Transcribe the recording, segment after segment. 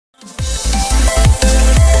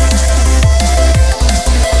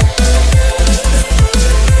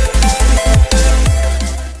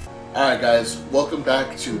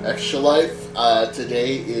back to Extra Life.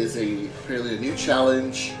 Today is apparently a new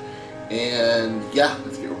challenge, and yeah,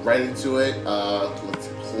 let's get right into it. Let's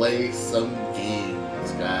play some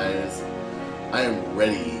games, guys. I am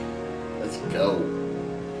ready. Let's go.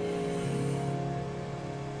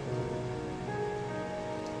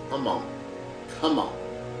 Come on. Come on.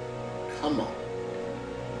 Come on.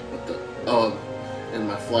 What the? Oh, and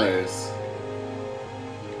my flyers.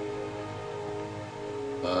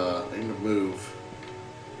 I need to move.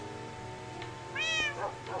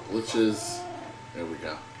 Glitches. There we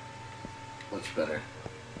go. Much better.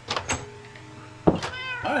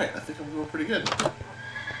 Alright, I think I'm doing pretty good.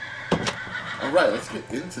 Alright, let's get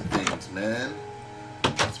into things, man.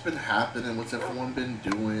 What's been happening? What's everyone been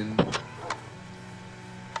doing?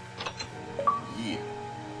 Yeah.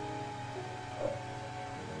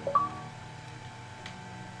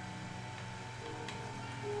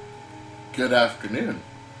 Good afternoon.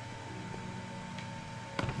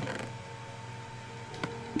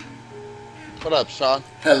 What up, Sean?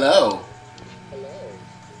 Hello.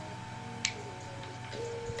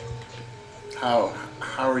 How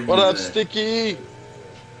are you What up, today? Sticky?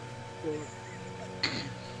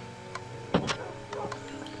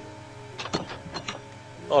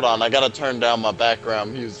 Hold on, I gotta turn down my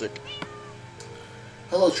background music.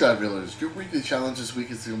 Hello, travelers. Your weekly challenge this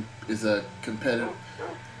week is a competitive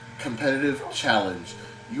challenge.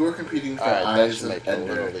 You are competing for Eyes of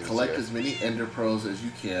Ender. Collect as many Ender Pearls as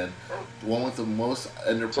you can. The one with the most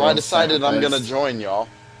Ender Pearls. So I decided I'm gonna sacrificed. join y'all.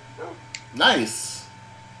 Nice.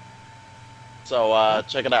 So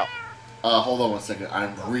check it out. Hold on one second.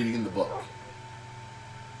 I'm reading the book.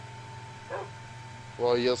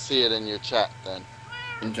 Well, you'll see it in your chat then.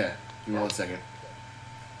 Okay. Give me 1 second.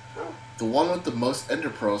 The one with the most Ender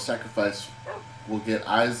Pearls sacrificed will get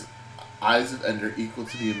Eyes of Ender equal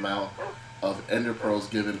to the amount of Ender Pearls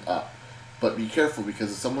given up. But be careful,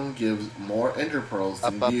 because if someone gives more Ender Pearls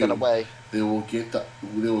than Up you, and away. they will get the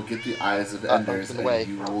Eyes of Enders, and and away.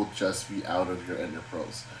 you will just be out of your Ender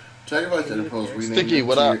Pearls. To sacrifice Ender Pearls, rename Sticky, them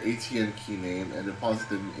what to up? your ATM key name and deposit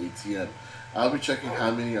them in ATM. I'll be checking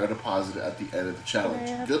how many are deposited at the end of the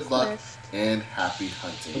challenge. Good luck and happy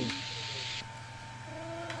hunting.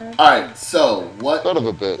 Alright, so what Son of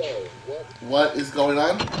a bitch. what is going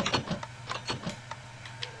on?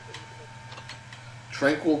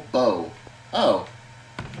 Tranquil Bow. Oh.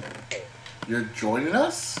 You're joining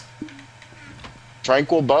us?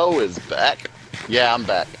 Tranquil Bow is back. Yeah, I'm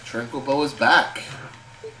back. Tranquil Bow is back.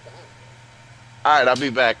 Alright, I'll be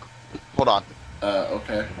back. Hold on.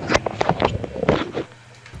 Okay.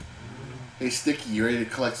 Hey, Sticky, you ready to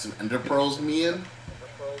collect some Ender Pearls, Mian?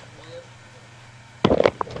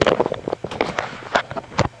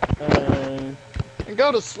 And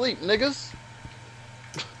go to sleep, niggas.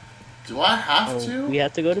 Do I have to? We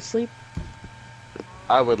have to go to sleep?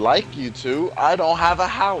 I would like you to. I don't have a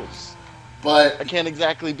house. I But can't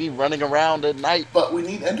exactly be running around at night. we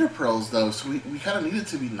need Ender Pearls, though, so we kind of need it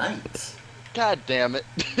to be night. God damn it.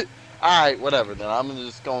 Alright, whatever then. I'm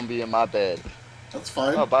just gonna be in my bed. That's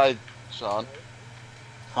fine. Oh, bye, Sean.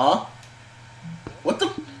 Huh? What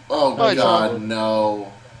the? Oh, Bye, God, John.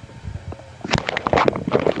 no.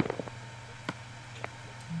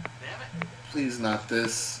 Please not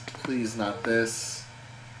this. Please not this.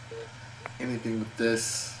 Anything with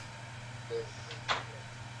this.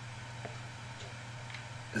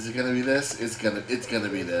 Is it gonna be this? It's gonna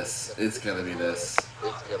be this. It's gonna be this.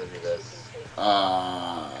 It's gonna be this.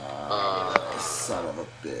 Son of a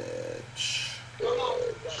bitch.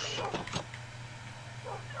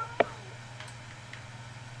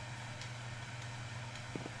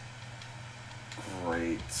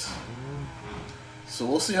 Great. So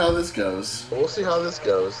we'll see how this goes. We'll see how this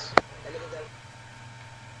goes.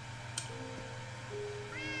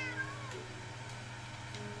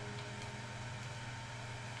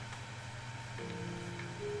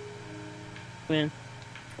 Man,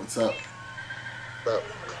 What's up? So,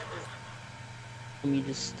 let me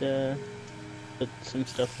just put some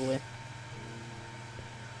stuff away.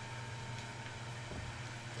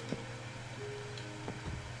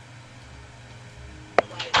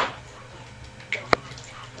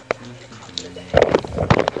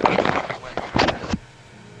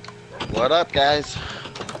 what up, guys?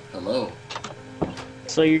 Hello.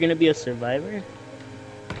 So you're gonna be a survivor?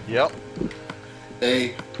 Yep.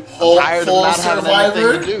 A I'm whole tired of full not having survivor?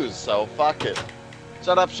 anything to do, so fuck it.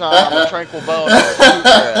 Shut up, Sean. I'm a Tranquil Bow. And I'll shoot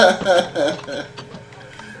your ass.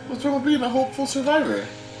 What's wrong with being a hopeful survivor?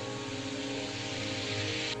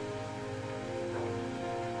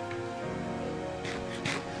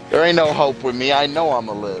 There ain't no hope with me. I know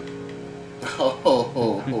I'ma live.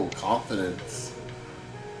 Oh, confidence.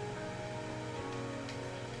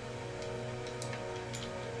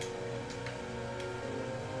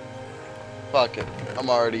 Fuck it. I'm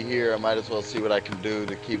already here. I might as well see what I can do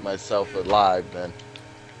to keep myself alive then.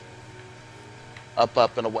 Up,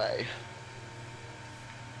 up, and away.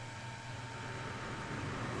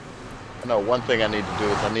 I know one thing I need to do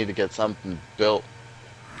is I need to get something built.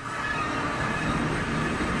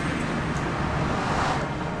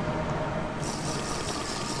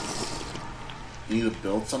 You need to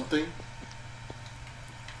build something?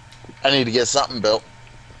 I need to get something built.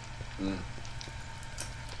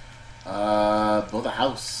 Build a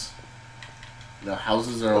house. You know,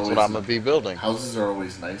 houses are That's always... what I'm gonna be building. Houses are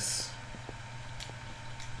always nice.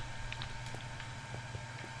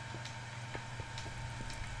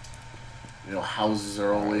 You know, houses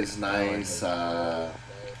are always nice. Get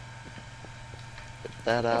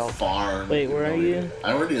that A out. farm. Wait, where are you?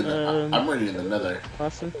 I'm already in the. I'm already in the Nether.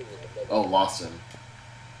 Lawson? Oh, Lawson.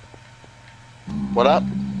 What up?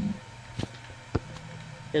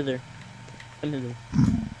 Hither. Come hither.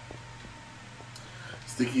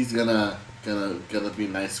 Sticky's gonna be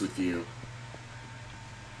nice with you.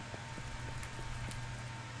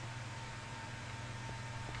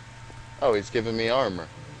 Oh, he's giving me armor.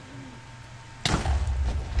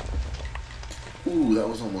 Ooh, that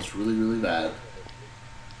was almost really bad.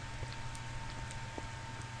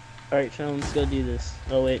 Alright, Sean, let's go do this.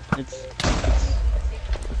 Oh wait, it's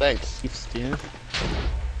Thanks. beef stew.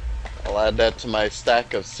 I'll add that to my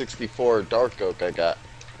stack of 64 dark oak I got.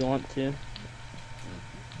 You want to?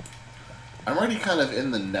 I'm already kind of in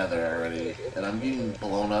the Nether already, and I'm getting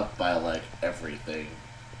blown up by like everything.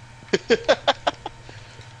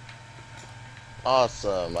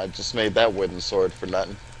 Awesome. I just made that wooden sword for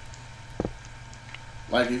nothing.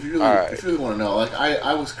 Like, if you really, Alright. if you really want to know, like,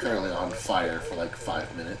 I was currently on fire for like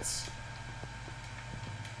 5 minutes.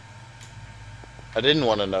 I didn't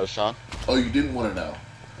want to know, Sean. Oh, you didn't want to know?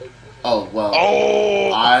 Oh, well,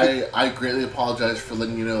 Oh! I greatly apologize for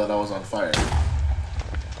letting you know that I was on fire.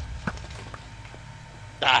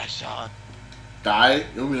 Die, Sean. Die?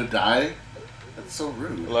 You want me to die? That's so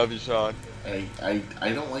rude. Love you, Sean. I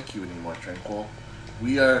don't like you anymore, Tranquil.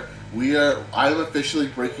 I'm officially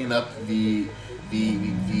breaking up the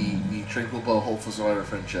Tranquil Bow Hopeful Survivor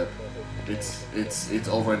friendship. It's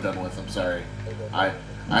over and done with. I'm sorry. I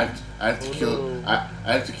have to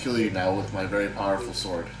kill you now with my very powerful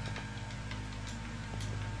sword.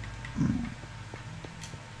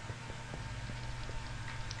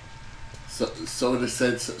 So it is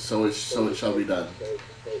said. So it shall be done.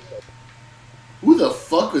 Who the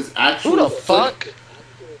fuck was actually? Who the fuck?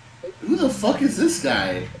 Who the fuck is this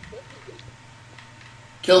guy?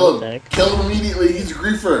 Kill him! Kill him immediately! He's a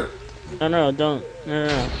griefer! No, don't.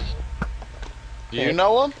 No. Do you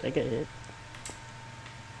know him? I get hit.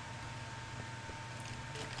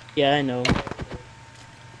 Yeah, I know.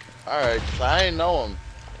 Alright, so I ain't know him.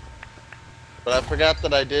 But I forgot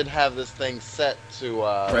that I did have this thing set to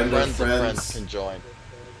Friend of friends friends. can join.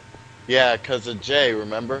 Yeah, because of Jay,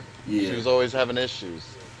 remember? Yeah. She was always having issues.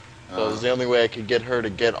 So it was the only way I could get her to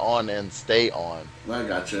get on and stay on. I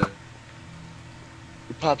gotcha.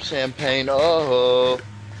 We pop champagne, oh,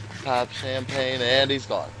 pop champagne, and he's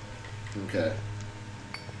gone. Okay.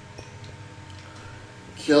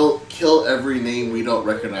 Kill every name we don't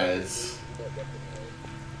recognize.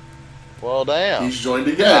 Well, damn. He's joined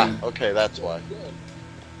again. Ah, okay, that's why.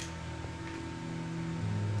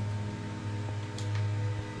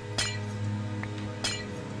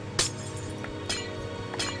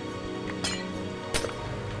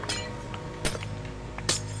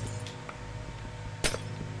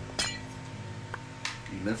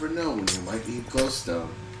 You never know when you might need glowstone.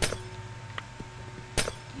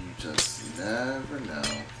 You just never know.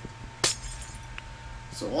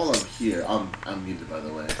 So while I'm here, I'm muted by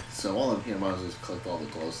the way. So while I'm here, I might as well just collect all the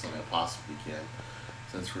glowstone I possibly can,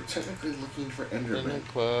 since we're technically looking for In the Enderman.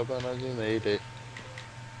 club, I know you made it.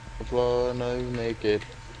 The floor, I know you make it.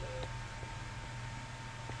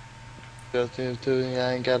 Just into me,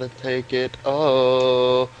 I ain't gotta take it.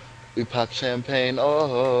 Oh, we pop champagne.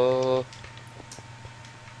 Oh.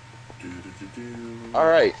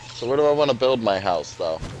 Alright, so where do I want to build my house,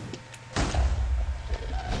 though?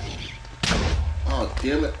 Oh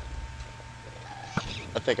damn it!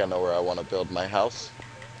 I think I know where I want to build my house.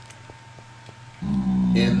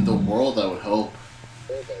 In the world, I would hope.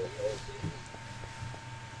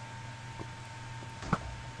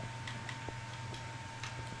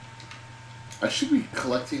 I should be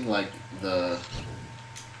collecting like the.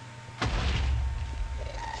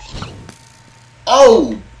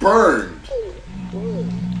 Oh, burned.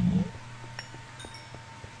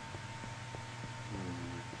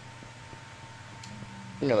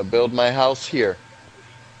 I'm gonna build my house here.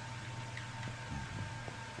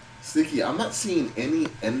 Sticky, I'm not seeing any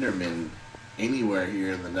Endermen anywhere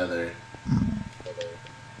here in the Nether.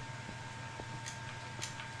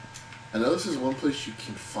 I know this is one place you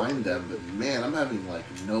can find them, but man, I'm having like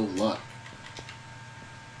no luck.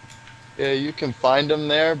 Yeah, you can find them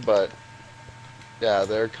there, but yeah,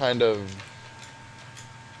 they're kind of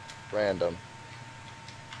random.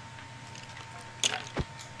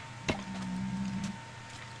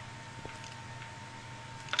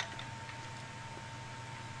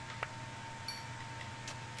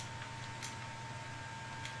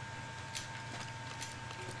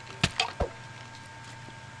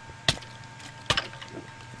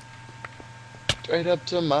 Straight up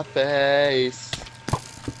to my face.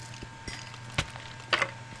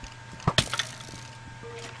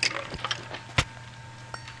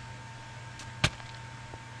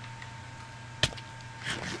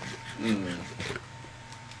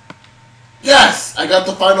 Yes! I got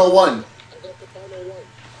the final one!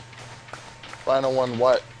 Final one,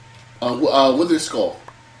 what? Wither Skull.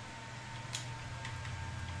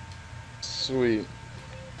 Sweet.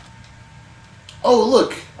 Oh,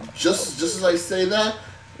 look! Just as I say that,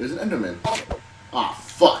 there's an Enderman. Ah,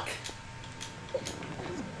 fuck.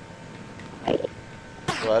 Well,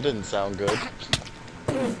 that didn't sound good.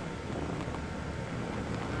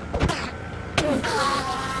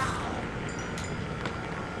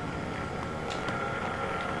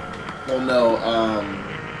 Oh no,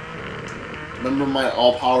 remember my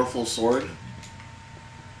all-powerful sword?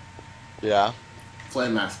 Yeah.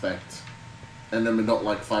 Flame aspect. Endermen don't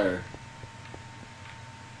like fire.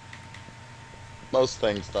 Most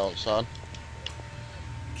things don't, Sean.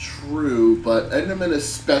 True, but Endermen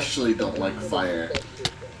especially don't like fire.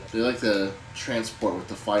 They like to transport with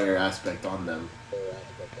the fire aspect on them.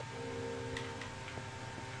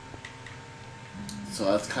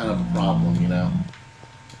 So that's kind of a problem, you know?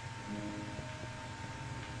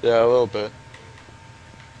 Yeah, a little bit.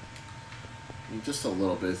 I mean, just a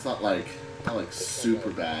little bit. It's not like super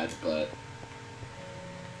bad, but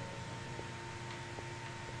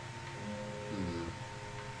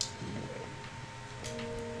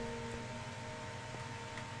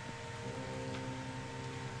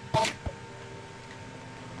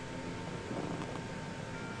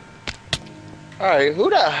Alright, who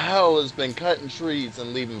the hell has been cutting trees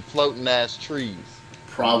and leaving floating ass trees?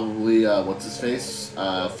 probably what's his face?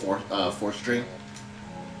 Fourth string.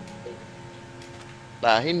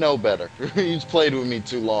 Nah, he know better. He's played with me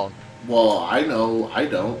too long. Well, I know, I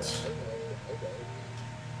don't.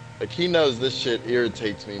 Like, he knows this shit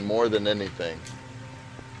irritates me more than anything.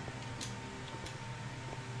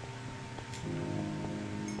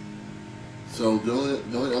 So the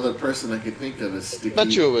only other person I can think of is Sticky. Bet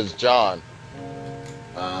you it was John.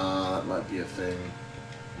 That might be a thing.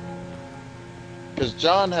 Because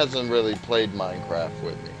John hasn't really played Minecraft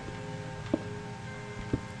with me.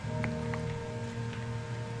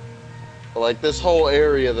 But like this whole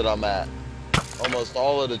area that I'm at, almost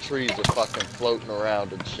all of the trees are fucking floating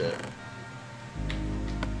around and shit.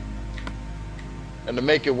 And to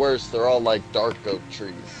make it worse, they're all like dark oak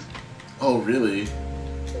trees. Oh, really?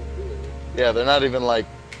 Yeah, they're not even like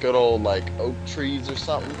good old like oak trees or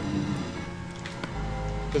something.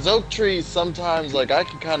 Because oak trees sometimes, like, I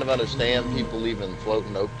can kind of understand people leaving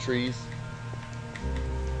floating oak trees.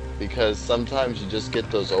 Because sometimes you just get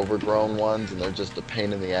those overgrown ones and they're just a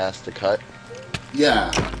pain in the ass to cut.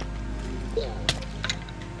 Yeah.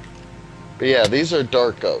 But yeah, these are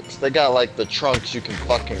dark oaks. They got like the trunks you can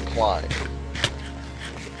fucking climb.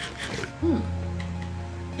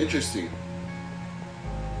 Interesting.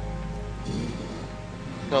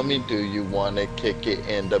 Tell me, do you want to kick it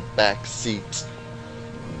in the back seat?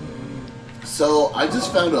 So I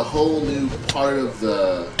just found a whole new part of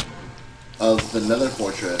the Nether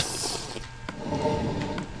Fortress.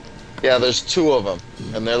 Yeah, there's two of them,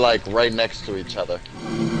 and they're like right next to each other.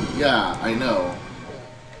 Yeah, I know.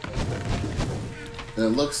 And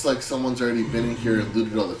it looks like someone's already been in here and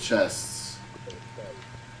looted all the chests.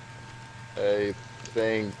 I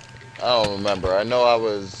think, I don't remember. I know I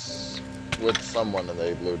was with someone and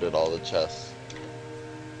they looted all the chests.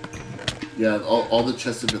 Yeah, all the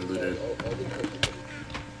chests have been looted.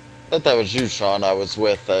 I thought that was you, Sean, I was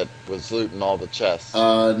with that was looting all the chests.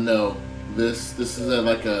 No. This is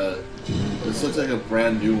this looks like a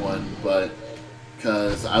brand new one, but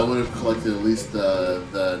because I would have collected at least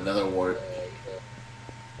the nether wart.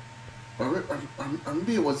 Or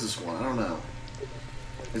maybe it was this one. I don't know.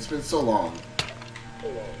 It's been so long.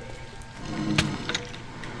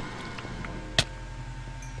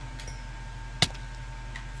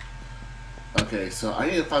 Okay, so I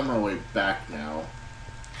need to find my way back now.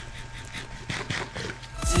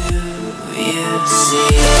 Do you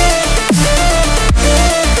see?